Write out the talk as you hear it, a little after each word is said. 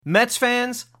Mets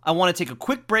fans, I want to take a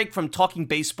quick break from talking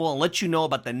baseball and let you know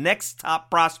about the next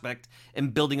top prospect in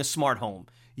building a smart home.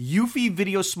 Eufy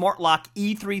Video Smart Lock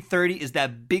E330 is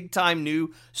that big-time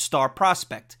new star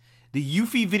prospect. The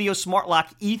Eufy Video Smart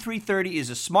Lock E330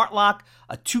 is a smart lock,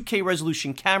 a 2K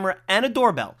resolution camera, and a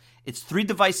doorbell. It's 3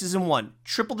 devices in one,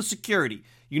 triple the security.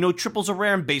 You know triples are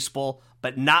rare in baseball,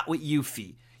 but not with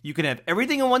Eufy. You can have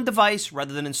everything in one device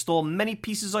rather than install many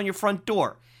pieces on your front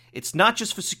door. It's not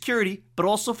just for security, but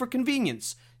also for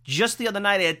convenience. Just the other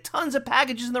night, I had tons of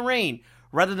packages in the rain.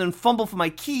 Rather than fumble for my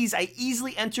keys, I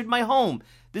easily entered my home.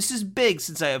 This is big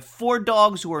since I have 4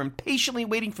 dogs who are impatiently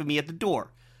waiting for me at the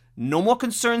door. No more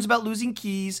concerns about losing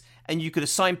keys, and you could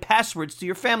assign passwords to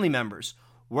your family members.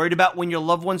 Worried about when your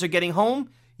loved ones are getting home?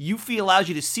 Eufy allows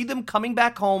you to see them coming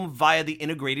back home via the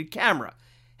integrated camera.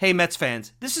 Hey Mets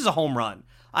fans, this is a home run.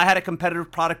 I had a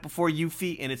competitive product before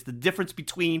Eufy, and it's the difference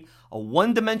between a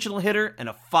one-dimensional hitter and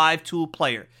a 5-tool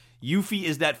player. Eufy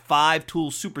is that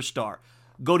 5-tool superstar.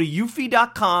 Go to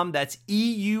eufy.com, that's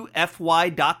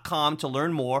EUFY.com to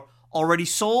learn more. Already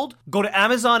sold? Go to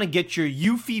Amazon and get your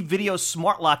Eufy Video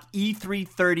Smart Lock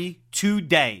E330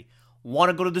 today.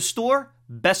 Want to go to the store?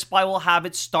 Best Buy will have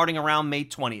it starting around May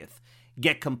 20th.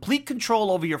 Get complete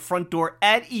control over your front door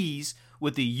at ease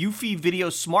with the Eufy Video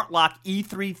Smart Lock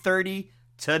E330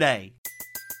 today.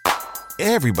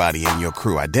 Everybody in your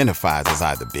crew identifies as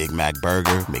either Big Mac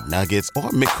Burger, McNuggets,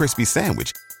 or McCrispy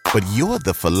Sandwich. But you're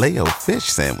the Filet-O-Fish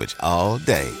Sandwich all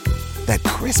day. That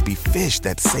crispy fish,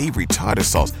 that savory tartar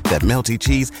sauce, that melty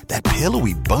cheese, that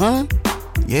pillowy bun.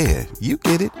 Yeah, you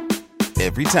get it.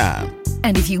 Every time.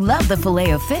 And if you love the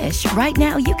Filet-O-Fish, right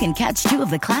now you can catch 2 of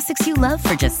the classics you love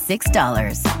for just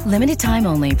 $6. Limited time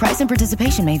only. Price and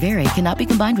participation may vary. Cannot be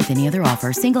combined with any other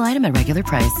offer. Single item at regular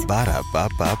price.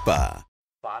 Ba-da-ba-ba-ba.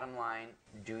 Bottom line,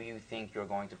 do you think you're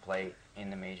going to play in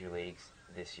the major leagues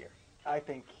this year? I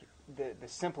think the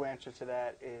simple answer to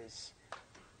that is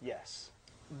yes.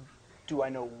 Do I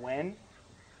know when?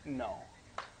 No.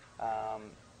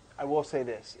 I will say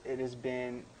this. It has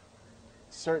been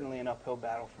certainly an uphill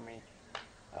battle for me.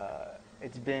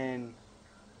 It's been,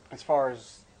 as far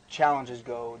as challenges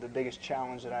go, the biggest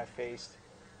challenge that I've faced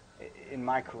in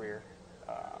my career.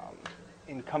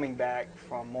 In coming back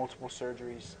from multiple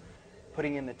surgeries,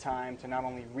 putting in the time to not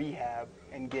only rehab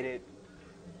and get it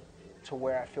to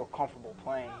where I feel comfortable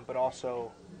playing, but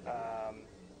also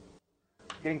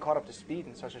getting caught up to speed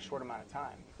in such a short amount of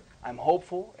time. I'm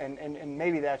hopeful, and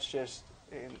maybe that's just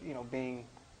being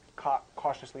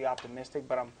cautiously optimistic,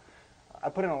 but I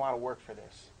put in a lot of work for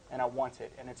this, and I want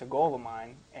it, and it's a goal of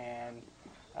mine, and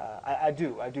I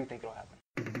do think it'll happen.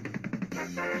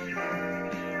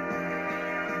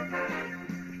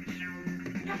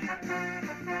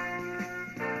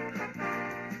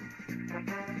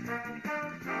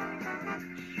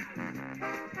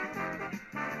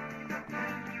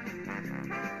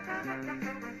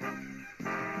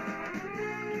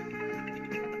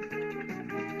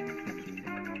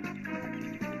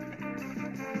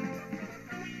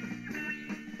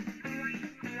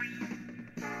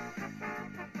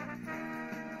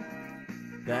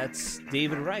 That's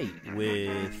David Wright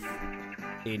with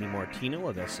Andy Martino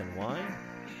of SNY.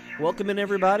 Welcome in,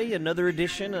 everybody. Another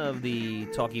edition of the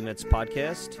Talking Mets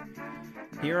podcast.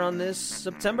 Here on this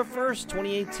September 1st,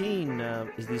 2018.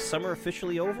 Is the summer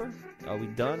officially over? Are we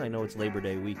done? I know it's Labor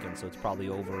Day weekend, so it's probably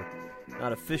over.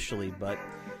 Not officially, but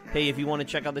hey, if you want to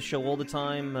check out the show all the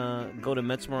time, go to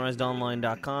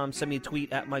MetsMemorizedOnline.com. Send me a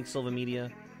tweet at Mike Silva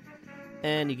Media.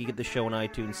 And you can get the show on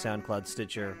iTunes, SoundCloud,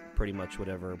 Stitcher, pretty much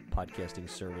whatever podcasting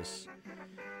service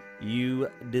you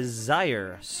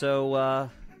desire. So,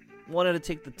 wanted to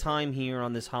take the time here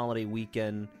on this holiday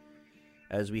weekend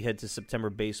as we head to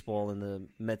September baseball and the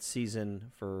Mets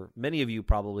season, for many of you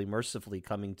probably mercifully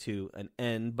coming to an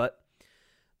end. But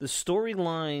the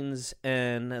storylines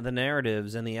and the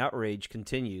narratives and the outrage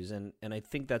continues, and I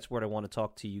think that's what I want to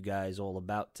talk to you guys all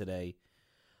about today.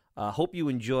 Hope you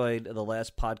enjoyed the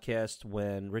last podcast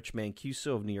when Rich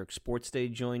Mancuso of New York Sports Day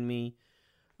joined me.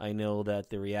 I know that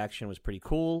the reaction was pretty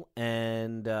cool,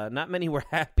 and not many were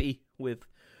happy with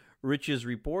Rich's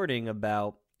reporting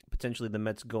about potentially the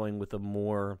Mets going with a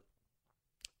more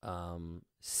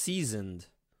seasoned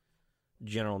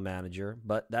general manager.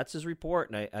 But that's his report,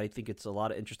 and I think it's a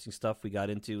lot of interesting stuff we got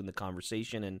into in the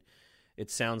conversation, and it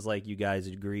sounds like you guys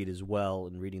agreed as well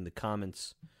in reading the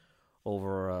comments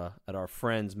over at our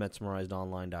friends,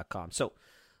 MetsMemorizedOnline.com. So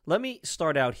let me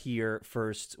start out here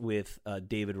first with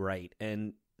David Wright.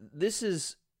 And this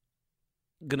is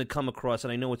going to come across,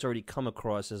 and I know it's already come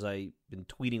across as I've been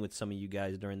tweeting with some of you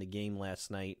guys during the game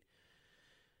last night.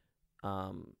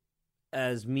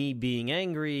 as me being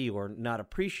angry or not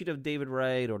appreciative of David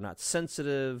Wright or not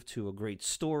sensitive to a great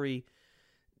story.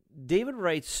 David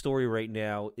Wright's story right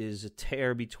now is a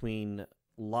tear between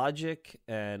logic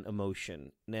and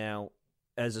emotion. Now,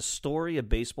 as a story, a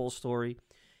baseball story,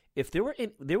 if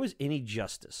there was any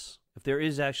justice, if there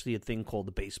is actually a thing called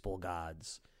the baseball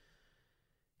gods,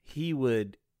 he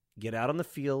would get out on the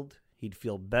field, he'd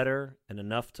feel better and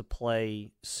enough to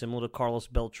play similar to Carlos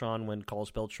Beltran when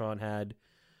Carlos Beltran had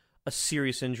a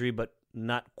serious injury, but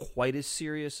not quite as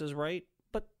serious as Wright,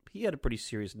 but he had a pretty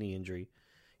serious knee injury.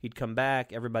 He'd come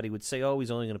back, everybody would say, oh,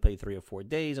 he's only going to play 3 or 4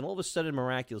 days, and all of a sudden,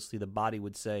 miraculously, the body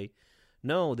would say,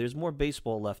 no, there's more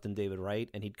baseball left in David Wright,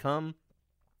 and he'd come,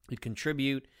 he'd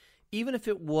contribute, even if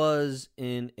it was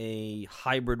in a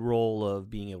hybrid role of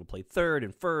being able to play third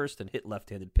and first and hit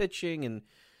left-handed pitching and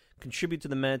contribute to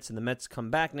the Mets, and the Mets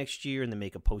come back next year and they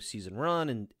make a postseason run,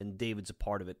 and David's a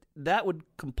part of it. That would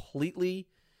completely,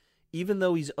 even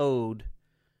though he's owed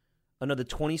another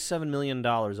 $27 million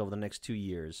over the next 2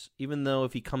 years, even though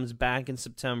if he comes back in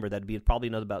September, that'd be probably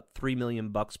another about $3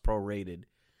 million prorated.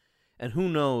 And who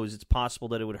knows, it's possible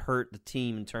that it would hurt the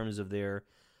team in terms of their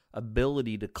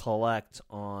ability to collect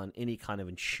on any kind of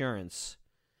insurance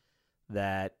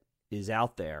that is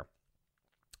out there.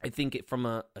 I think from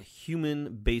a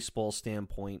human baseball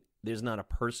standpoint, there's not a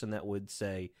person that would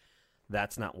say,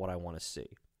 that's not what I want to see.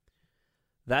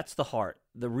 That's the heart.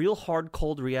 The real hard,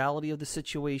 cold reality of the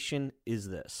situation is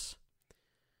this.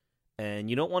 And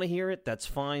you don't want to hear it, that's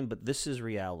fine, but this is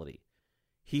reality.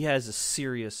 He has a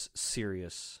serious,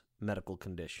 serious medical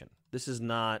condition. This is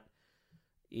not,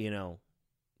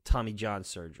 Tommy John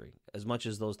surgery, as much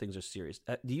as those things are serious.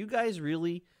 Do you guys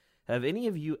really, have any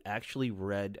of you actually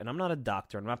read, and I'm not a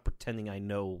doctor, I'm not pretending I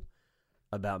know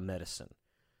about medicine,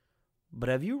 but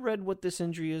have you read what this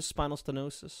injury is, spinal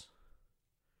stenosis?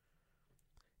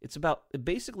 It's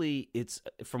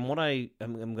from what I'm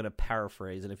going to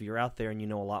paraphrase, and if you're out there and you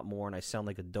know a lot more and I sound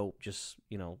like a dope, just,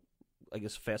 I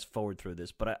guess fast forward through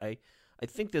this, but I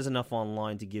think there's enough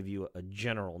online to give you a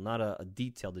general, not a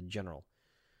detailed, a general.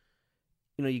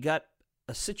 You got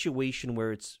a situation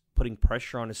where it's putting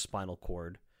pressure on his spinal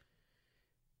cord.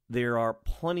 There are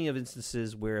plenty of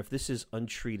instances where if this is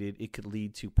untreated, it could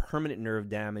lead to permanent nerve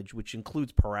damage, which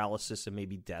includes paralysis and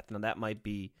maybe death. Now, that might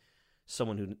be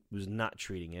someone who's not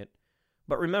treating it.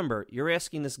 But remember, you're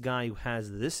asking this guy who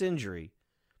has this injury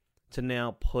to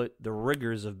now put the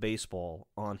rigors of baseball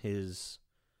on his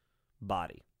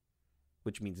body,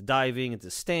 which means diving into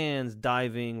stands,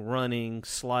 diving, running,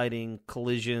 sliding,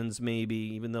 collisions maybe,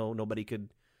 even though nobody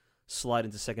could slide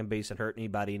into second base and hurt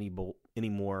anybody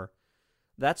anymore.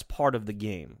 That's part of the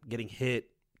game. Getting hit,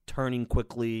 turning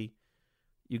quickly.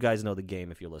 You guys know the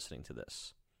game if you're listening to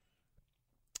this.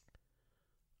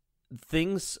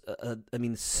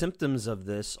 Symptoms of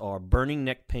this are burning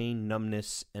neck pain,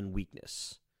 numbness, and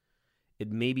weakness.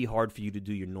 It may be hard for you to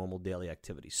do your normal daily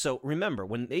activities. So remember,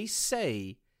 when they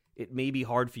say it may be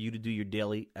hard for you to do your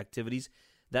daily activities,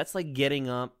 that's like getting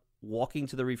up, walking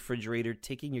to the refrigerator,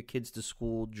 taking your kids to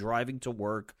school, driving to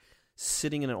work,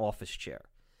 sitting in an office chair.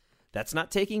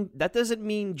 That doesn't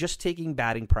mean just taking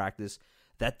batting practice.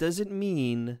 That doesn't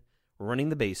mean running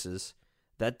the bases.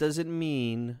 That doesn't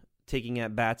mean taking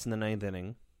at bats in the 9th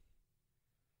inning.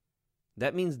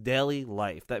 That means daily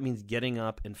life. That means getting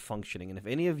up and functioning. And if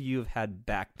any of you have had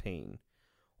back pain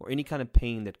or any kind of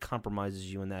pain that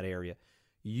compromises you in that area,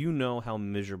 you know how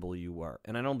miserable you were.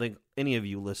 And I don't think any of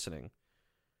you listening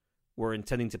were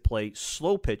intending to play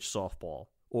slow pitch softball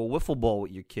or wiffle ball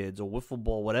with your kids or wiffle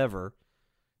ball whatever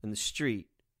in the street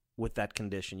with that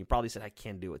condition. You probably said, I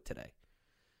can't do it today.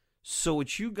 So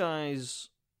what you guys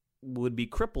would be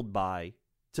crippled by,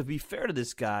 to be fair to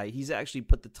this guy, he's actually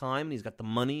put the time, and he's got the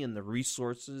money and the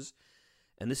resources,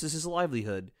 and this is his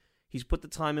livelihood. He's put the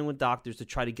time in with doctors to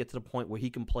try to get to the point where he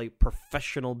can play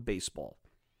professional baseball.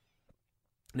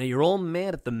 Now, you're all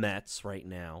mad at the Mets right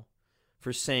now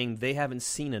for saying they haven't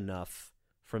seen enough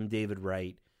from David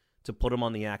Wright to put him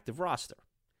on the active roster.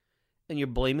 And you're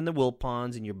blaming the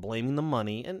Wilpons, and you're blaming the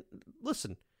money. And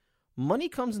listen, money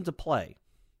comes into play.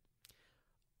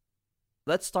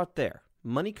 Let's start there.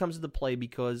 Money comes into play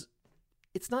because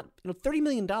it's not, $30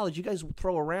 million you guys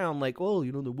throw around like, oh,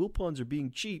 the Wilpons are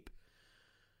being cheap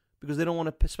because they don't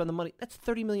want to spend the money. That's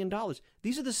 $30 million.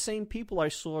 These are the same people I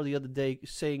saw the other day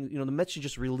saying, the Mets should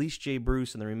just release Jay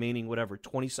Bruce and the remaining,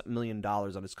 $20-something million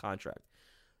on his contract.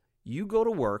 You go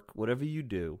to work, whatever you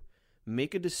do,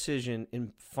 make a decision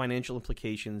in financial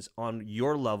implications on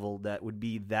your level that would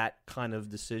be that kind of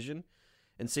decision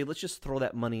and say, let's just throw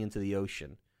that money into the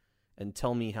ocean and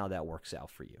tell me how that works out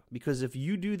for you. Because if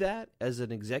you do that as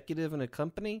an executive in a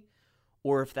company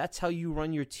or if that's how you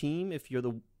run your team, if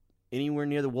you're anywhere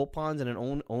near the Wilpons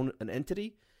and own an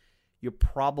entity, you're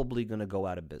probably going to go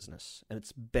out of business, and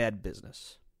it's bad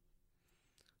business.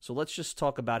 So let's just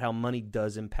talk about how money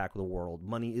does impact the world.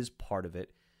 Money is part of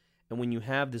it, and when you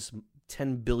have this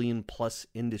 10 billion plus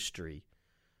industry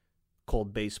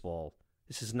called baseball,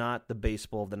 this is not the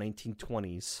baseball of the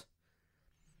 1920s.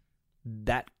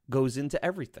 That goes into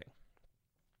everything.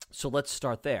 So let's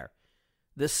start there.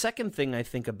 The second thing I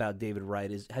think about David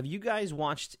Wright is, have you guys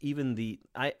watched even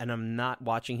and I'm not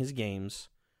watching his games.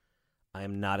 I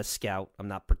am not a scout. I'm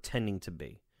not pretending to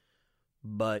be.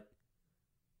 But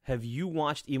have you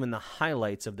watched even the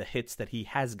highlights of the hits that he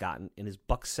has gotten in his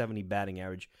 .170 batting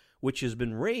average, which has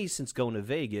been raised since going to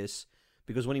Vegas,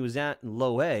 because when he was at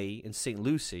low A in St.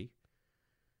 Lucie,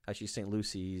 actually St.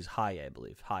 Lucie's high A, I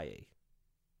believe, high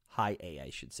A, I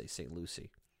should say, St. Lucie,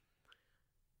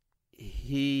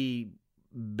 he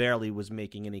barely was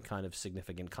making any kind of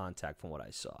significant contact from what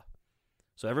I saw.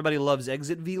 So everybody loves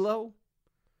exit velo,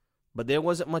 but there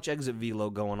wasn't much exit velo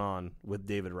going on with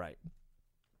David Wright,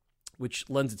 which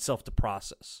lends itself to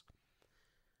process.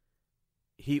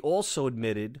 He also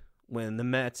admitted when the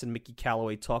Mets and Mickey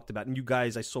Callaway talked about, and you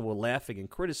guys I saw were laughing and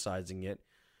criticizing it,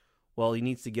 well, he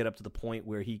needs to get up to the point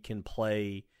where he can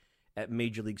play at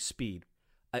major league speed.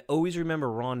 I always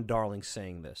remember Ron Darling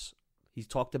saying this. He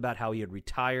talked about how he had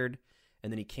retired,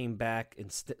 and then he came back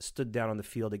and stood down on the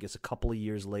field, I guess, a couple of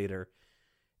years later,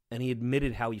 and he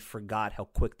admitted how he forgot how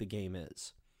quick the game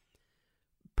is.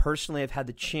 Personally, I've had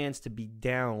the chance to be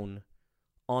down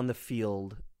on the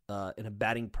field in a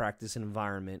batting practice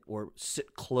environment or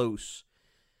sit close,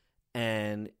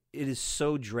 and it is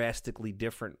so drastically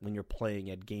different when you're playing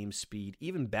at game speed,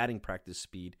 even batting practice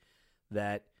speed,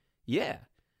 that, yeah,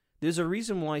 there's a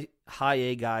reason why high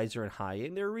A guys are in high A,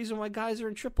 and there's a reason why guys are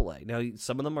in triple A. Now,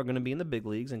 some of them are going to be in the big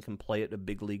leagues and can play at a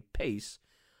big league pace,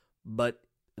 but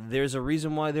there's a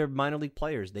reason why they're minor league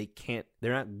players. They're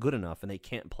not good enough, and they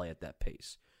can't play at that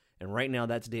pace. And right now,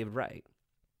 that's David Wright.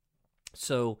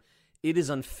 So it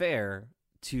is unfair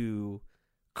to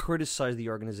criticize the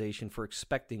organization for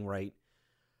expecting Wright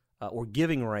or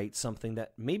giving Wright something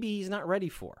that maybe he's not ready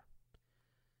for.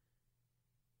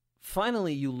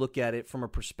 Finally, you look at it from a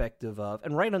perspective of,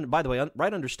 and Wright, by the way,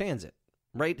 Wright understands it.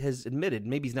 Wright has admitted,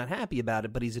 maybe he's not happy about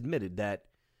it, but he's admitted that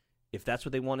if that's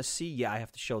what they want to see, yeah, I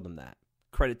have to show them that.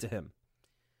 Credit to him.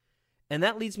 And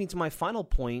that leads me to my final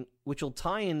point, which will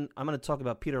tie in, I'm going to talk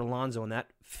about Peter Alonso and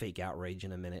that fake outrage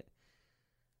in a minute.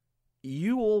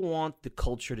 You all want the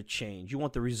culture to change. You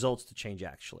want the results to change,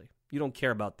 actually. You don't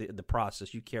care about the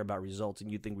process. You care about results,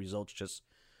 and you think results just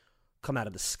come out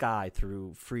of the sky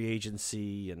through free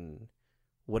agency and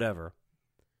whatever.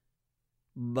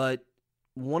 But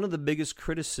one of the biggest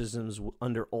criticisms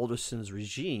under Alderson's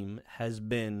regime has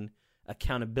been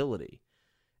accountability.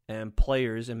 And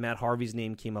players, and Matt Harvey's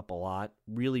name came up a lot,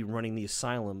 really running the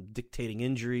asylum, dictating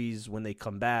injuries, when they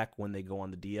come back, when they go on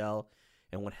the DL,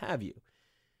 and what have you.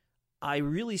 I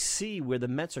really see where the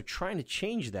Mets are trying to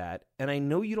change that, and I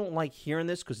know you don't like hearing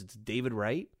this because it's David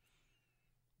Wright,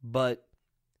 but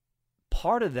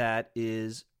part of that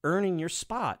is earning your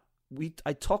spot.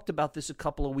 I talked about this a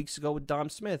couple of weeks ago with Dom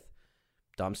Smith.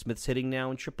 Dom Smith's hitting now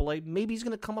in AAA. Maybe he's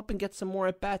going to come up and get some more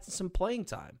at-bats and some playing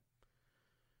time.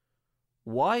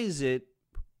 Why is it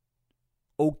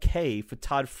okay for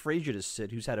Todd Frazier to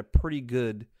sit, who's had a pretty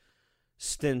good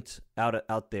stint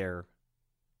out there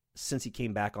since he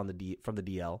came back from the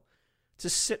DL, to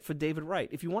sit for David Wright?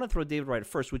 If you want to throw David Wright at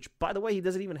first, which, by the way, he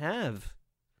doesn't even have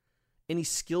any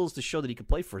skills to show that he can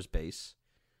play first base,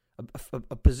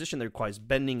 a position that requires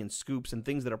bending and scoops and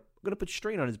things that are going to put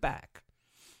strain on his back.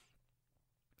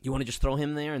 You want to just throw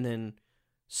him there and then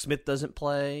Smith doesn't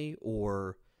play,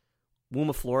 or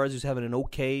Wilmer Flores, who's having an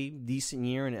okay, decent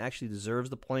year and actually deserves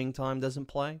the playing time, doesn't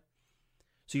play?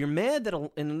 So you're mad that,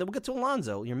 and then we'll get to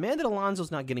Alonso, you're mad that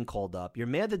Alonso's not getting called up. You're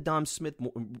mad that Dom Smith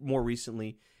more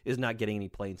recently is not getting any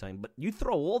playing time. But you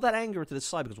throw all that anger to the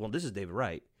side because, well, this is David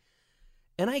Wright.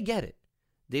 And I get it.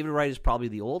 David Wright is probably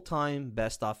the all-time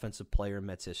best offensive player in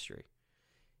Mets history.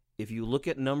 If you look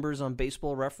at numbers on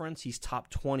Baseball Reference, he's top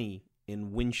 20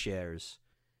 in win shares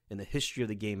in the history of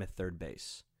the game at third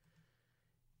base.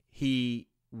 He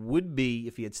would be,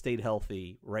 if he had stayed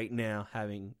healthy, right now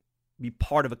be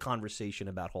part of a conversation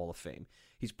about Hall of Fame.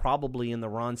 He's probably in the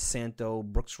Ron Santo,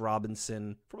 Brooks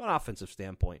Robinson, from an offensive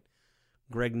standpoint,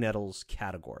 Greg Nettles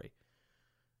category.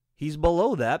 He's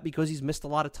below that because he's missed a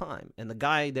lot of time. And the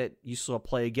guy that you saw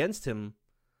play against him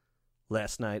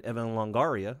last night, Evan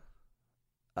Longoria,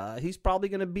 he's probably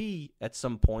going to be at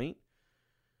some point.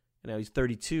 You know, he's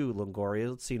 32, Longoria.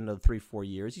 Let's see, another 3-4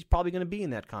 years. He's probably going to be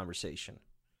in that conversation.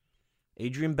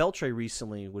 Adrian Beltre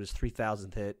recently, with his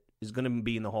 3,000th hit, is going to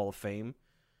be in the Hall of Fame.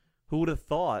 Who would have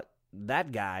thought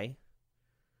that guy,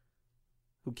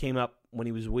 who came up when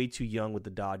he was way too young with the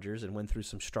Dodgers and went through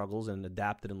some struggles and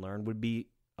adapted and learned, would be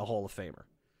a Hall of Famer?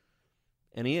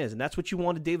 And he is. And that's what you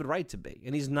wanted David Wright to be.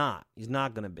 And he's not. He's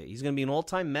not going to be. He's going to be an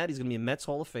all-time Met. He's going to be a Mets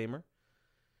Hall of Famer.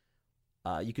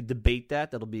 You could debate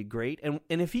that. That'll be great. And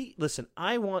if he, listen,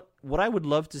 what I would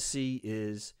love to see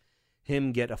is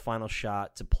him get a final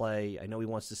shot to play. I know he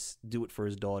wants to do it for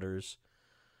his daughters.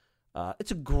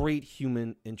 It's a great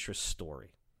human interest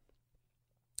story.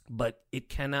 But it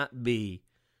cannot be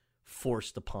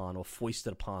forced upon or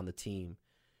foisted upon the team.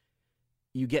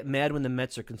 You get mad when the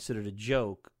Mets are considered a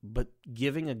joke, but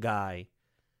giving a guy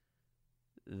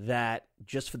that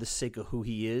just for the sake of who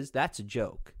he is, that's a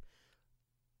joke.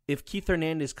 If Keith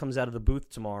Hernandez comes out of the booth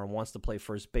tomorrow and wants to play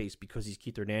first base because he's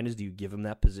Keith Hernandez, do you give him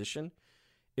that position?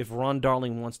 If Ron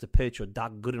Darling wants to pitch or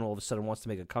Doc Gooden all of a sudden wants to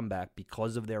make a comeback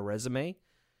because of their resume,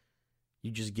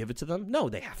 you just give it to them? No,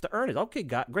 they have to earn it. Okay,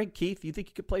 great, Keith. You think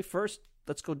you could play first?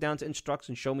 Let's go down to instructs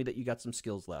and show me that you got some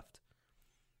skills left.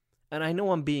 And I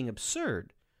know I'm being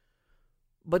absurd,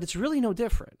 but it's really no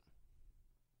different.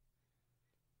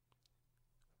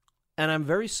 And I'm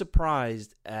very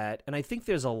surprised at, and I think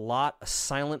there's a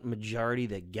silent majority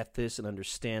that get this and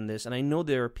understand this. And I know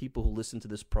there are people who listen to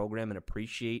this program and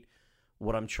appreciate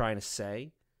what I'm trying to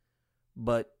say,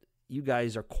 but you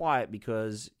guys are quiet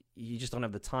because you just don't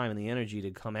have the time and the energy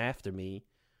to come after me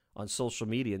on social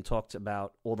media and talk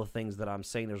about all the things that I'm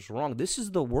saying is wrong. This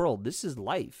is the world. This is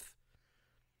life.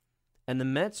 And the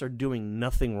Mets are doing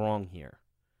nothing wrong here.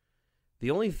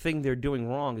 The only thing they're doing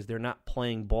wrong is they're not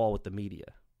playing ball with the media,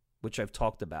 which I've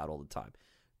talked about all the time.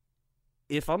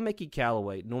 If I'm Mickey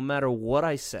Callaway, no matter what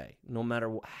I say, no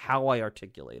matter how I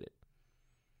articulate it,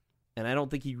 and I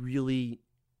don't think he really,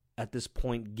 at this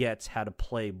point, gets how to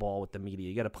play ball with the media.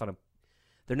 You got to kind of,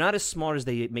 they're not as smart as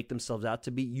they make themselves out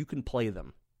to be. You can play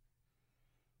them.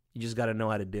 You just got to know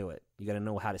how to do it. You got to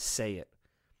know how to say it.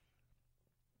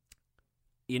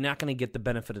 You're not going to get the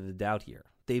benefit of the doubt here.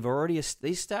 They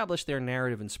established their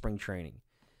narrative in spring training.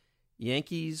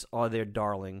 Yankees are their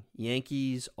darling.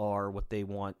 Yankees are what they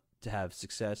want to have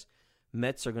success.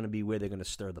 Mets are going to be where they're going to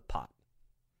stir the pot.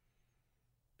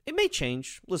 It may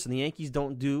change. Listen, the Yankees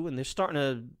don't do, and there's starting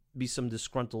to be some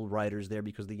disgruntled writers there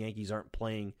because the Yankees aren't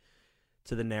playing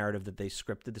to the narrative that they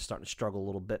scripted. They're starting to struggle a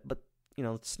little bit, but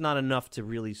it's not enough to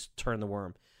really turn the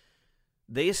worm.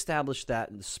 They established that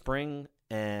in the spring,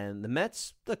 and the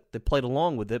Mets, look, they played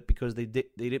along with it because they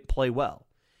didn't play well.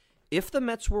 If the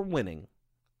Mets were winning,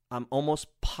 I'm almost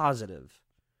positive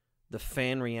the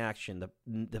fan reaction,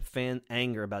 the fan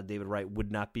anger about David Wright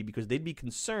would not be, because they'd be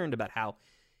concerned about how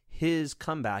his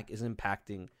comeback is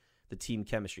impacting the team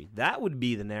chemistry. That would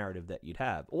be the narrative that you'd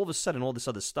have. All of a sudden, all this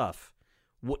other stuff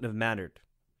wouldn't have mattered.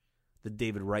 The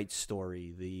David Wright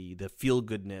story, the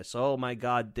feel-goodness, oh my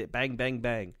God, bang, bang,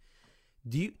 bang.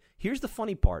 Here's the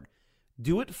funny part.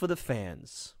 Do it for the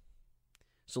fans.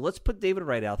 So let's put David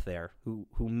Wright out there, who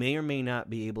may or may not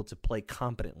be able to play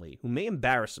competently, who may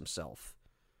embarrass himself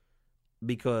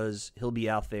because he'll be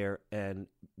out there and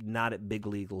not at big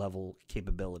league level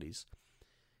capabilities.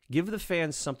 Give the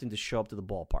fans something to show up to the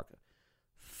ballpark.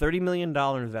 $30 million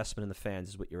investment in the fans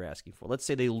is what you're asking for. Let's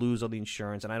say they lose on the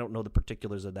insurance, and I don't know the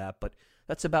particulars of that, but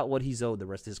that's about what he's owed the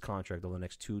rest of his contract over the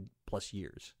next 2+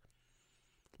 years.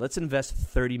 Let's invest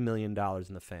 $30 million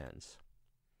in the fans.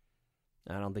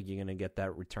 I don't think you're going to get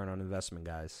that return on investment,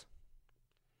 guys.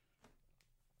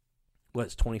 What,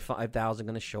 is 25,000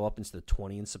 going to show up instead of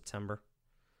 20 in September?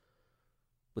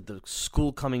 With the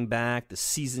school coming back, the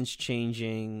season's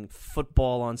changing,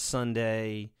 football on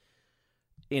Sunday,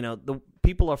 the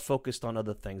people are focused on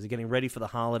other things. They're getting ready for the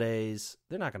holidays.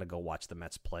 They're not going to go watch the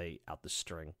Mets play out the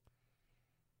string.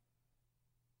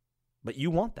 But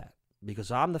you want that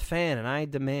because I'm the fan and I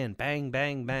demand bang,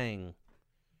 bang, bang.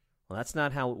 Well, that's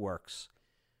not how it works.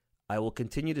 I will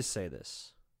continue to say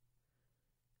this.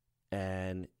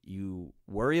 And you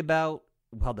worry about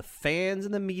how the fans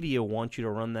and the media want you to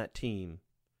run that team.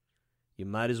 You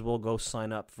might as well go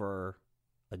sign up for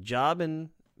a job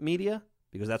in media,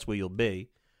 because that's where you'll be.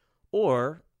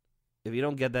 Or if you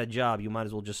don't get that job, you might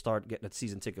as well just start getting a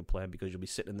season ticket plan, because you'll be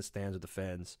sitting in the stands with the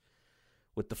fans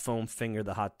with the foam finger,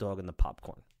 the hot dog, and the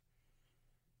popcorn.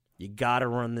 You got to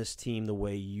run this team the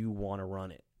way you want to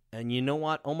run it. And you know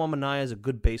what? Omar Minaya is a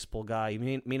good baseball guy. He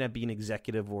may not be an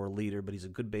executive or a leader, but he's a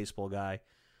good baseball guy.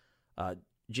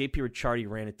 J.P. Ricciardi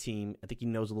ran a team. I think he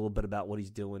knows a little bit about what he's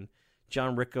doing.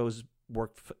 John Ricco's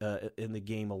worked in the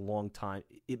game a long time.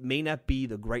 It may not be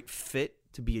the right fit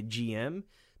to be a GM.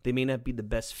 They may not be the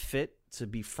best fit to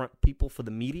be front people for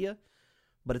the media.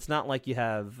 but it's not like you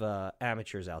have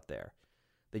amateurs out there.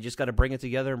 They just got to bring it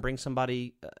together and bring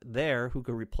somebody there who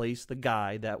could replace the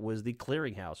guy that was the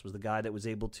clearinghouse, was the guy that was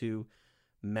able to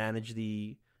manage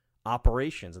the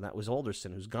operations, and that was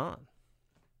Alderson, who's gone.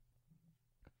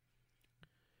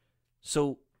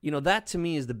 So, that to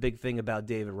me is the big thing about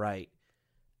David Wright.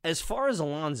 As far as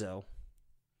Alonso,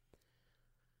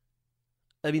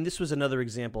 this was another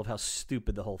example of how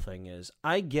stupid the whole thing is.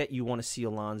 I get you want to see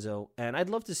Alonso, and I'd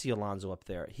love to see Alonso up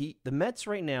there. The Mets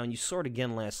right now, and you saw it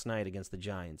again last night against the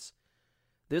Giants,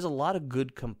 there's a lot of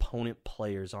good component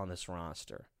players on this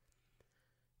roster.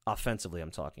 Offensively,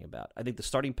 I'm talking about. I think the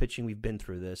starting pitching, we've been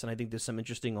through this, and I think there's some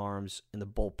interesting arms in the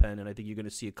bullpen, and I think you're going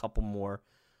to see a couple more.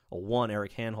 One,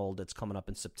 Eric Hanhold, that's coming up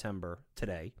in September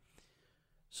today.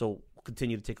 So we'll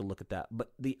continue to take a look at that.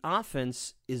 But the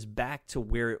offense is back to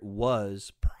where it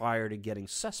was prior to getting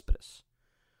Cespedes,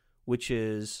 which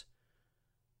is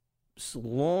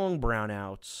long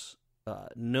brownouts,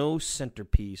 no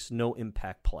centerpiece, no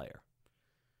impact player.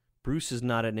 Bruce is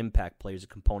not an impact player. He's a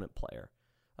component player.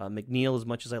 McNeil, as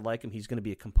much as I like him, he's going to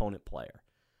be a component player.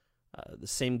 The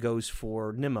same goes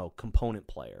for Nimmo, component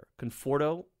player.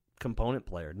 Conforto, component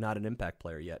player, not an impact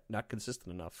player yet, not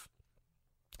consistent enough.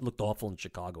 Looked awful in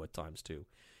Chicago at times, too.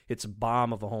 Hits a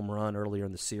bomb of a home run earlier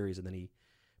in the series, and then he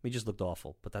just looked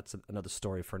awful. But that's another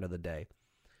story for another day.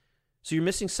 So you're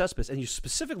missing Cespedes, and you're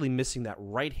specifically missing that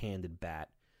right-handed bat.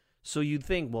 So you'd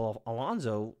think, well,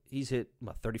 Alonso, he's hit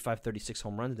 35, 36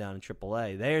 home runs down in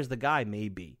AAA. There's the guy,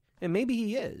 maybe. And maybe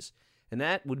he is. And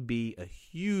that would be a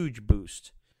huge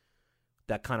boost,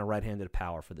 that kind of right-handed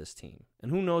power for this team.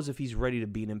 And who knows if he's ready to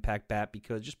be an impact bat,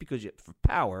 because just because you for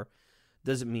power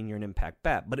doesn't mean you're an impact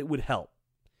bat, but it would help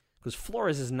because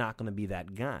Flores is not going to be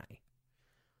that guy.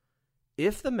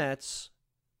 If the Mets,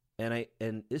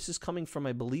 and this is coming from,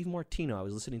 I believe, Martino. I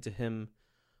was listening to him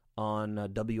on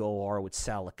WOR with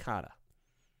Sal Licata.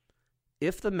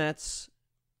 If the Mets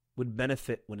would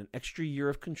benefit with an extra year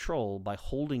of control by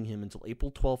holding him until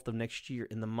April 12th of next year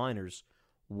in the minors,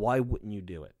 why wouldn't you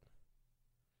do it?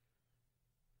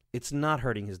 It's not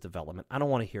hurting his development. I don't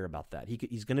want to hear about that.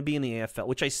 He's going to be in the AFL,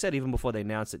 which I said even before they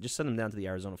announced it. Just send him down to the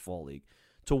Arizona Fall League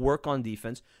to work on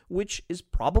defense, which is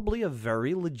probably a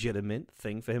very legitimate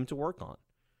thing for him to work on.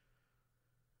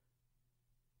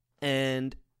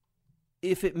 And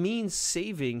if it means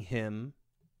saving him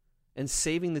and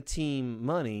saving the team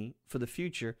money for the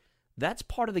future, that's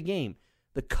part of the game.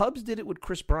 The Cubs did it with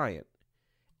Chris Bryant.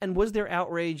 And was there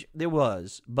outrage? There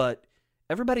was, but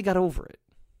everybody got over it.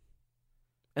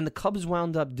 And the Cubs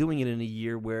wound up doing it in a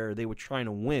year where they were trying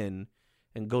to win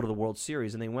and go to the World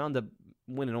Series, and they wound up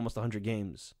winning almost 100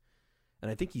 games. And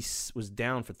I think he was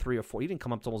down for 3 or 4. He didn't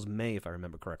come up until almost May, if I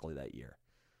remember correctly, that year.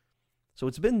 So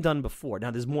it's been done before. Now,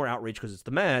 there's more outrage because it's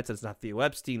the Mets, it's not Theo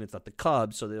Epstein, it's not the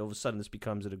Cubs, so all of a sudden this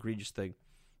becomes an egregious thing.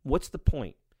 What's the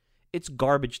point? It's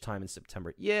garbage time in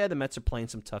September. Yeah, the Mets are playing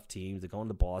some tough teams. They're going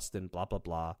to Boston, blah, blah,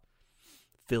 blah.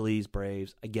 Phillies,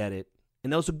 Braves, I get it.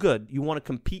 And those are good. You want to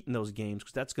compete in those games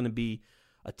because that's going to be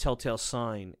a telltale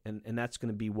sign, and that's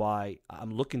going to be why I'm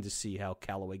looking to see how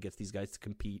Callaway gets these guys to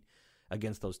compete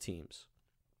against those teams.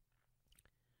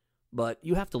 But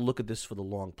you have to look at this for the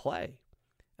long play.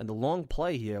 And the long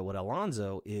play here with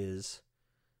Alonso is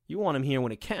you want him here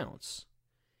when it counts.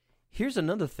 Here's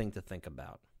another thing to think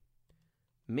about.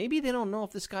 Maybe they don't know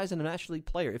if this guy's a National League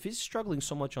player. If he's struggling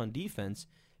so much on defense,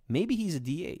 maybe he's a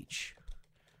DH.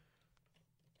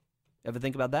 Ever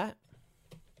think about that?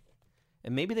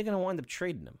 And maybe they're going to wind up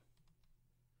trading him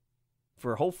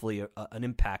for hopefully an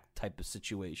impact type of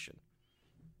situation.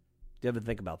 Do you ever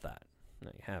think about that?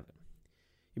 No, you haven't.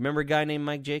 You remember a guy named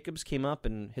Mike Jacobs came up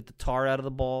and hit the tar out of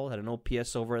the ball, had an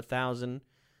OPS over 1,000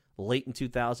 late in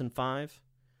 2005?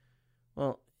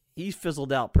 Well, he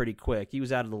fizzled out pretty quick. He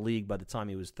was out of the league by the time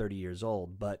he was 30 years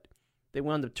old, but they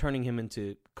wound up turning him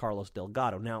into Carlos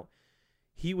Delgado. Now,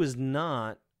 he was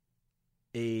not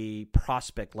a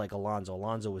prospect like Alonso.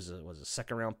 Alonso was a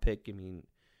second-round pick. I mean,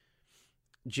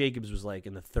 Jacobs was like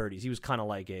in the 30s. He was kind of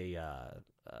like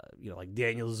like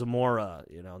Daniel Zamora,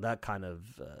 that kind of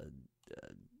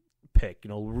pick.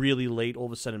 Really late, all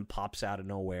of a sudden pops out of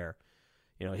nowhere.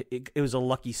 It was a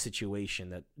lucky situation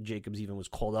that Jacobs even was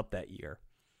called up that year.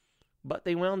 But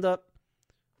they wound up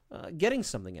getting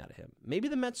something out of him. Maybe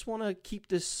the Mets want to keep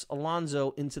this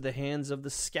Alonso into the hands of the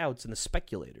scouts and the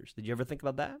speculators. Did you ever think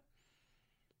about that?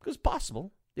 Because it's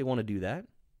possible they want to do that.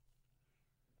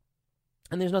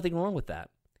 And there's nothing wrong with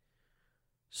that.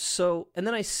 So, and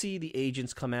then I see the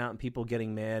agents come out and people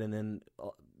getting mad, and then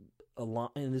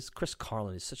and this Chris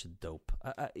Carlin is such a dope.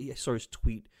 I saw his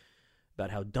tweet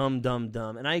about how dumb.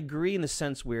 And I agree in the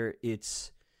sense where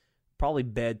it's probably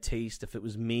bad taste. If it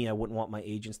was me, I wouldn't want my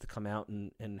agents to come out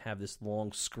and have this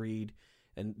long screed,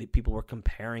 and the people were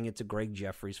comparing it to Greg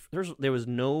Jeffries. There was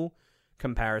no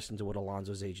comparison to what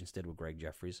Alonso's agents did with Greg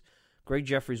Jeffries. Greg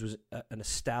Jeffries was an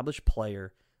established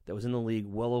player that was in the league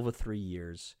well over 3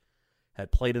 years,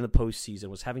 had played in the postseason,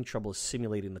 was having trouble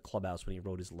assimilating the clubhouse when he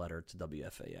wrote his letter to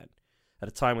WFAN at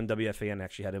a time when WFAN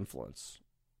actually had influence,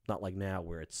 not like now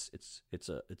where it's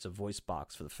a voice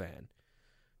box for the fan.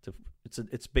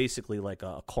 It's basically like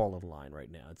a call-in line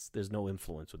right now. There's no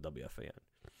influence with WFAN.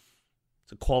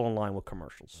 It's a call-in line with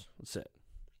commercials. That's it.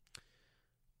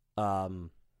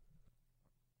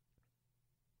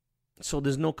 So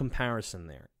there's no comparison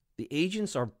there. The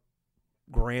agents are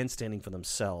grandstanding for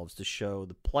themselves to show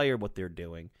the player what they're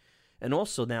doing. And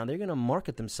also now they're going to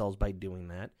market themselves by doing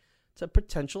that to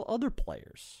potential other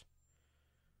players.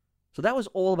 So that was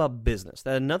all about business.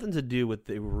 That had nothing to do with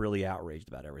they were really outraged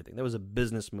about everything. That was a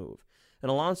business move. And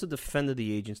Alonso defended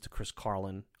the agents to Chris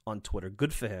Carlin on Twitter.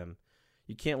 Good for him.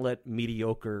 You can't let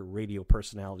mediocre radio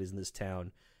personalities in this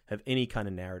town have any kind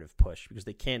of narrative push because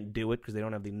they can't do it because they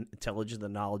don't have the intelligence, the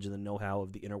knowledge, and the know-how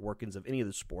of the inner workings of any of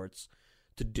the sports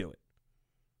to do it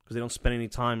because they don't spend any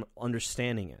time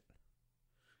understanding it.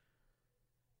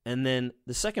 And then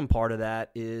the second part of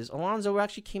that is Alonso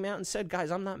actually came out and said,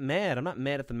 guys, I'm not mad. I'm not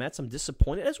mad at the Mets. I'm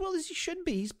disappointed, as well as he should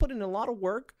be. He's put in a lot of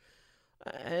work,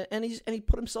 and he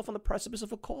put himself on the precipice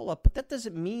of a call-up. But that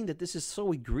doesn't mean that this is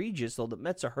so egregious, though the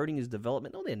Mets are hurting his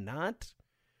development. No, they're not.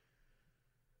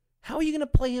 How are you going to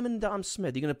play him and Dom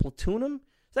Smith? Are you going to platoon him?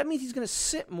 That means he's going to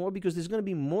sit more because there's going to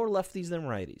be more lefties than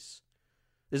righties.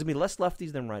 There's going to be less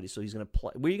lefties than righties, so he's going to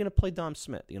play. Where are you going to play Dom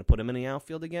Smith? You're going to put him in the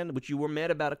outfield again, which you were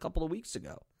mad about a couple of weeks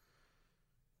ago.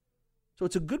 So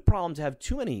it's a good problem to have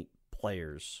too many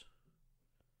players,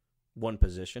 one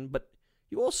position, but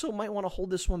you also might want to hold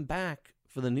this one back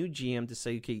for the new GM to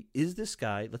say, okay, is this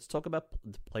guy, let's talk about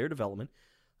player development,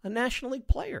 a National League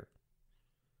player?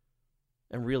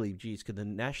 And really, geez, could the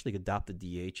National League adopt the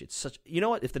DH? It's such, you know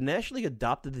what? If the National League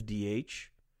adopted the DH,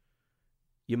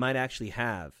 you might actually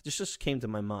have, this just came to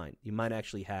my mind, you might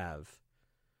actually have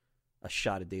a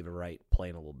shot at David Wright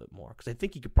playing a little bit more. Because I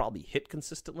think he could probably hit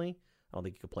consistently. I don't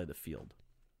think he could play the field.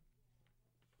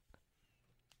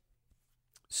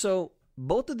 So,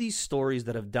 both of these stories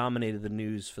that have dominated the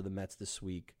news for the Mets this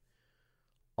week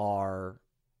are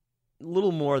a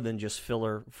little more than just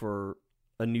filler for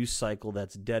a news cycle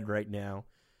that's dead right now.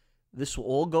 This will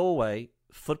all go away.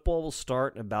 Football will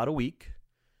start in about a week.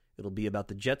 It'll be about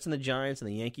the Jets and the Giants and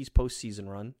the Yankees postseason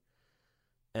run.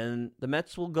 And the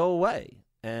Mets will go away.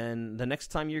 And the next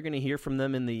time you're going to hear from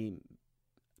them in the,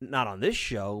 not on this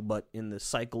show, but in the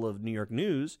cycle of New York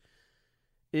news,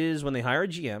 is when they hire a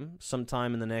GM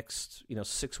sometime in the next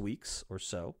 6 weeks or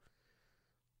so.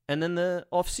 And then the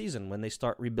offseason when they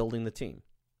start rebuilding the team.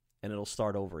 And it'll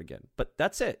start over again. But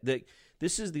that's it.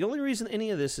 This is the only reason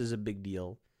any of this is a big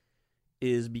deal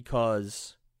is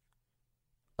because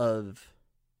of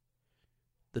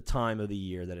the time of the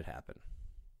year that it happened.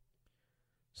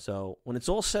 So when it's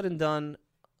all said and done,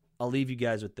 I'll leave you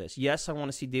guys with this. Yes, I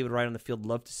want to see David Wright on the field.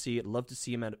 Love to see it. Love to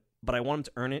see him at it. But I want him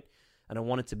to earn it, and I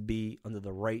want it to be under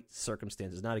the right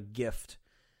circumstances, not a gift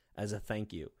as a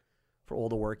thank you for all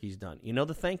the work he's done. You know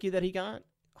the thank you that he got?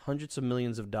 Hundreds of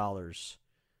millions of dollars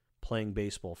playing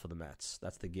baseball for the Mets.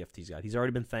 That's the gift he's got. He's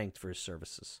already been thanked for his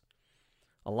services.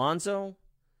 Alonso,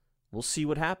 we'll see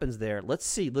what happens there. Let's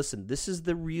see. Listen, this is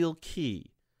the real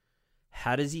key.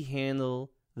 How does he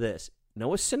handle this?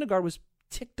 Noah Syndergaard was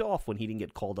ticked off when he didn't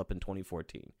get called up in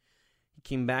 2014. He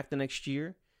came back the next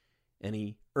year, and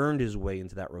he earned his way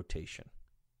into that rotation.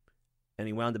 And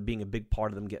he wound up being a big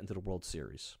part of them getting to the World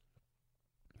Series.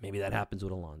 Maybe that happens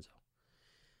with Alonso.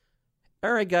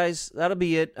 All right, guys, that'll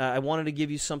be it. I wanted to give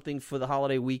you something for the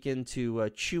holiday weekend to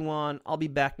chew on. I'll be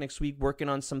back next week working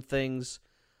on some things.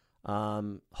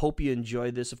 Hope you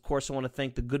enjoyed this. Of course, I want to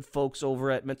thank the good folks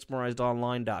over at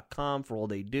MetsmerizedOnline.com for all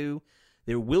they do.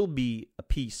 There will be a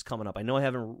piece coming up. I know I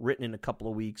haven't written in a couple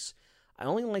of weeks. I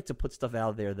only like to put stuff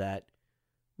out there that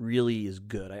really is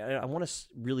good. I want to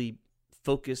really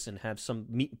focus and have some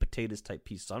meat and potatoes type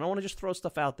pieces. I don't want to just throw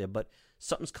stuff out there, but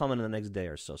something's coming in the next day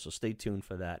or so, so stay tuned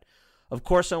for that. Of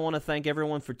course, I want to thank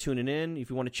everyone for tuning in. If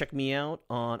you want to check me out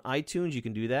on iTunes, you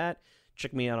can do that.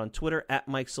 Check me out on Twitter, at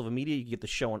Mike Silva Media. You can get the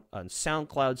show on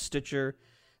SoundCloud, Stitcher,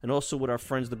 and also with our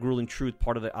friends, The Grueling Truth,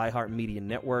 part of the iHeartMedia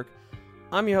Network.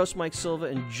 I'm your host, Mike Silva.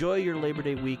 Enjoy your Labor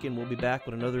Day weekend. We'll be back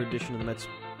with another edition of the Mets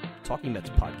Talking Mets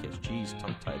podcast. Jeez,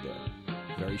 tongue-tied there.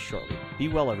 Very shortly. Be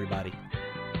well, everybody.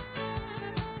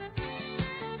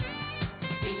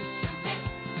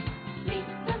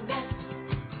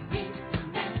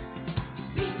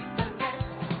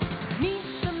 Meet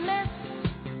the Mets.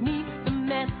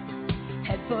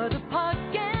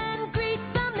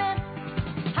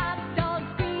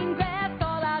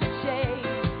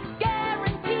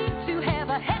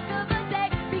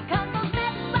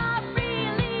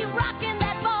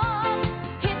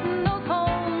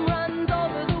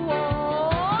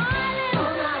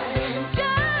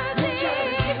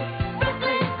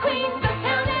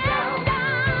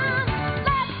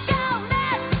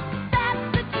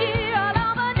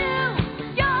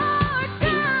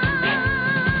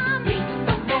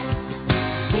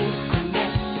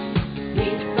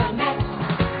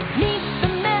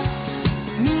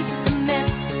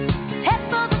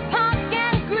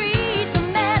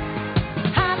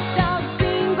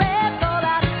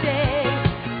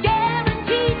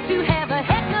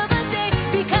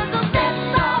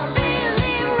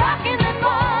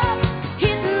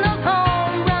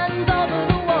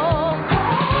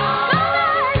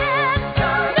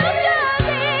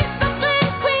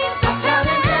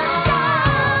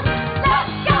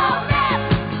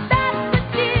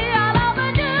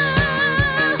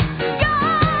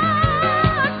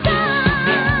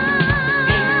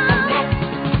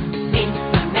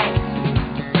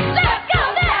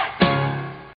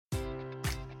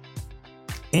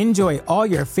 Enjoy all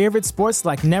your favorite sports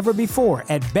like never before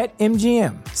at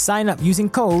BetMGM. Sign up using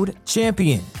code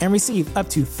CHAMPION and receive up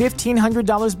to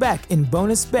 $1,500 back in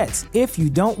bonus bets if you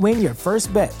don't win your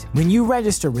first bet. When you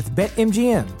register with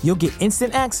BetMGM, you'll get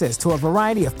instant access to a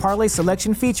variety of parlay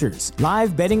selection features,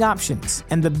 live betting options,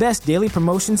 and the best daily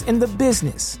promotions in the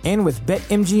business. And with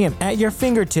BetMGM at your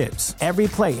fingertips, every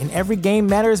play and every game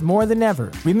matters more than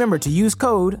ever. Remember to use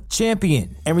code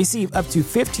CHAMPION and receive up to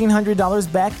 $1,500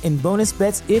 back in bonus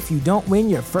bets if you don't win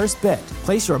your first bet.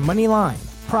 Place your money line,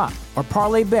 prop, or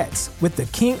parlay bets with the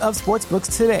king of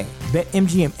sportsbooks today.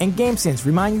 BetMGM and GameSense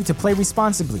remind you to play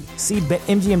responsibly. See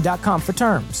BetMGM.com for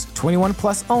terms. 21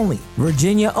 plus only.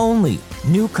 Virginia only.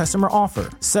 New customer offer.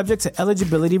 Subject to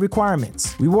eligibility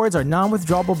requirements. Rewards are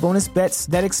non-withdrawable bonus bets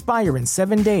that expire in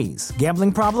 7 days.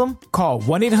 Gambling problem? Call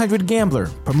 1-800-GAMBLER.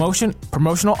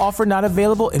 Promotional offer not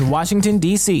available in Washington,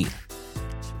 D.C.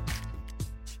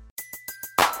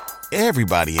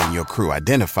 Everybody in your crew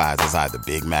identifies as either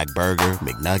Big Mac Burger,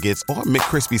 McNuggets, or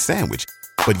McCrispy Sandwich.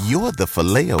 But you're the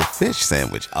Filet-O-Fish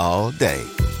Sandwich all day.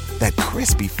 That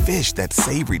crispy fish, that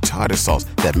savory tartar sauce,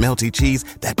 that melty cheese,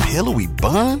 that pillowy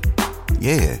bun.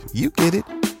 Yeah, you get it.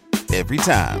 Every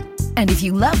time. And if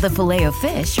you love the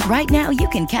Filet-O-Fish, right now you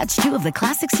can catch two of the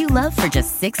classics you love for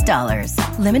just $6.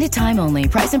 Limited time only.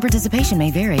 Price and participation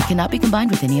may vary. Cannot be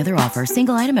combined with any other offer.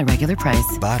 Single item at regular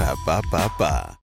price. Ba-da-ba-ba-ba.